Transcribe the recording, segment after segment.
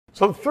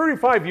Some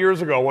 35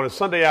 years ago, on a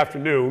Sunday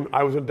afternoon,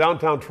 I was in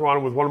downtown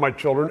Toronto with one of my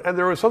children, and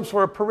there was some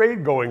sort of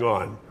parade going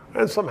on,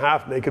 and some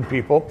half-naked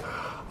people.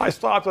 I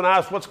stopped and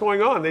asked, what's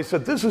going on? They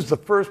said, this is the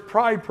first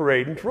Pride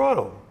parade in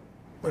Toronto.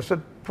 I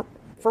said,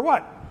 for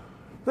what?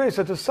 They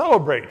said, to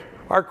celebrate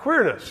our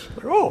queerness.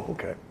 I go, oh,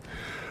 okay.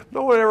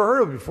 No one had ever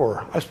heard of it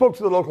before. I spoke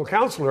to the local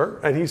councillor,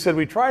 and he said,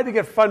 we tried to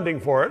get funding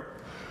for it,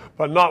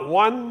 but not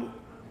one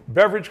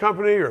beverage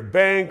company or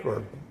bank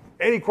or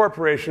any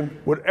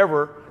corporation would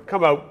ever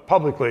come out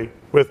publicly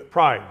with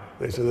Pride.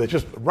 They said they're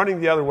just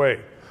running the other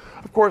way.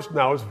 Of course,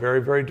 now it's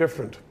very, very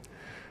different.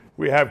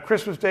 We have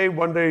Christmas Day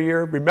one day a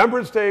year,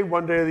 Remembrance Day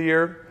one day of the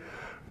year,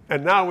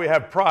 and now we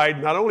have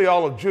Pride not only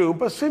all of June,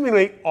 but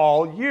seemingly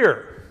all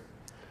year.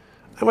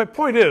 And my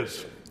point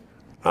is,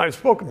 I've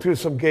spoken to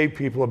some gay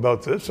people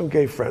about this, some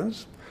gay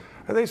friends,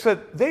 and they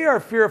said they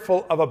are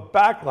fearful of a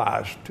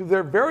backlash to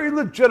their very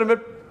legitimate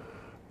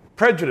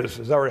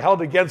prejudices that were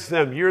held against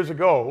them years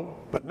ago,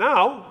 but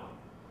now,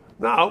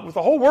 with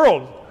the whole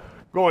world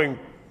going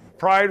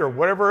Pride or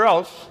whatever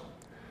else,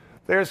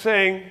 they're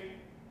saying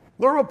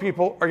normal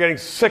people are getting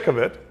sick of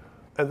it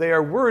and they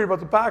are worried about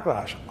the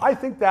backlash. I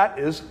think that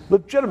is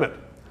legitimate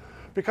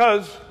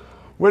because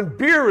when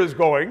beer is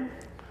going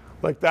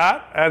like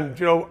that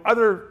and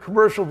other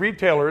commercial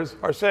retailers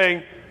are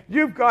saying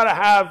you've got to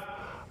have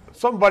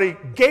somebody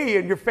gay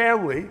in your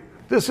family,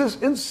 this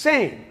is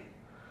insane.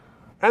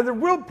 And there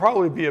will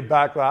probably be a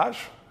backlash.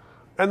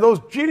 And those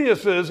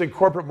geniuses in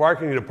corporate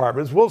marketing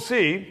departments will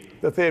see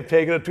that they have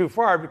taken it too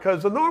far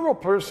because the normal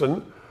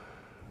person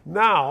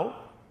now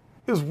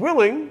is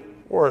willing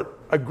or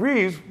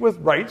agrees with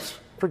rights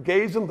for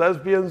gays and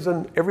lesbians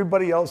and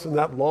everybody else in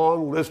that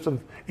long list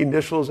of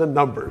initials and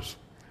numbers.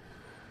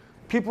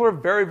 People are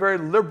very, very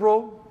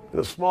liberal in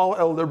a small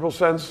L liberal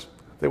sense.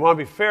 They want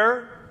to be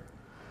fair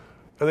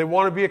and they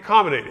want to be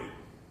accommodating.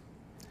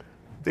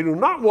 They do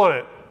not want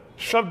it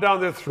shoved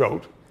down their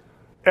throat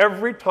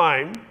every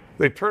time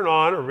they turn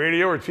on a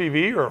radio or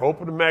TV or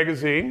open a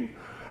magazine,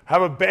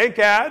 have a bank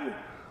ad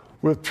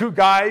with two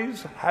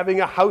guys having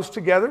a house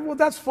together. Well,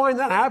 that's fine,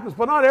 that happens,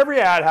 but not every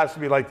ad has to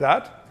be like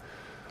that.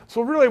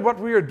 So really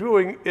what we are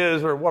doing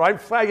is, or what I'm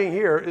flagging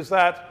here, is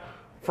that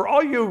for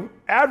all you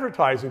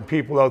advertising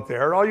people out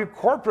there, all you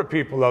corporate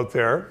people out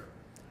there,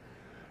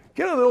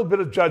 get a little bit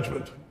of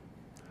judgment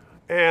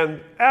and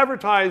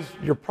advertise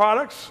your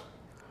products,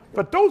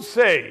 but don't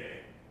say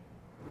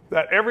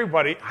that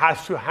everybody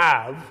has to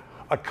have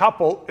a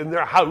couple in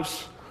their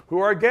house who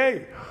are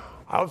gay.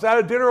 I was at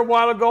a dinner a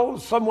while ago.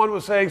 Someone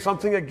was saying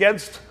something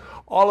against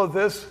all of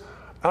this.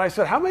 And I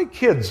said, how many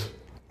kids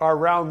are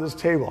around this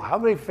table? How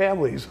many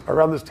families are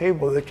around this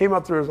table? And they came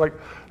up there, it was like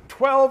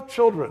 12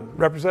 children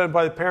represented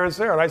by the parents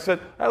there. And I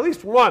said, at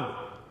least one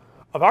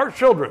of our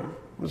children,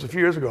 it was a few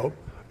years ago,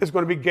 is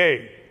going to be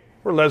gay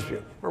or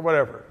lesbian or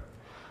whatever.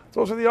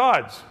 Those are the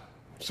odds.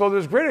 So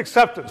there's great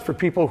acceptance for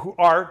people who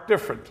are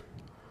different.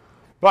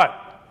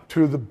 But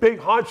to the big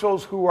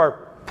honchos who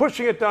are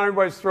pushing it down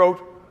everybody's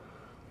throat,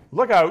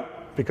 look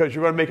out, because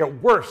you're going to make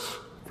it worse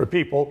for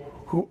people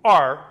who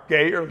are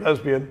gay or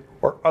lesbian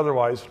or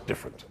otherwise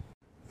different.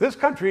 This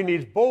country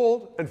needs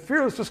bold and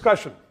fearless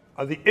discussion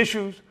of the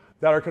issues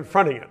that are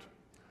confronting it.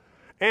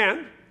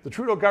 And the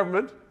Trudeau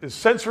government is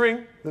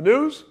censoring the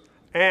news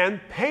and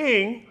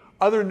paying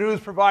other news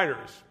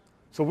providers.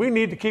 So we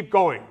need to keep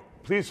going.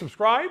 Please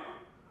subscribe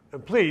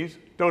and please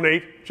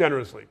donate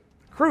generously.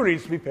 The crew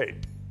needs to be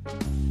paid.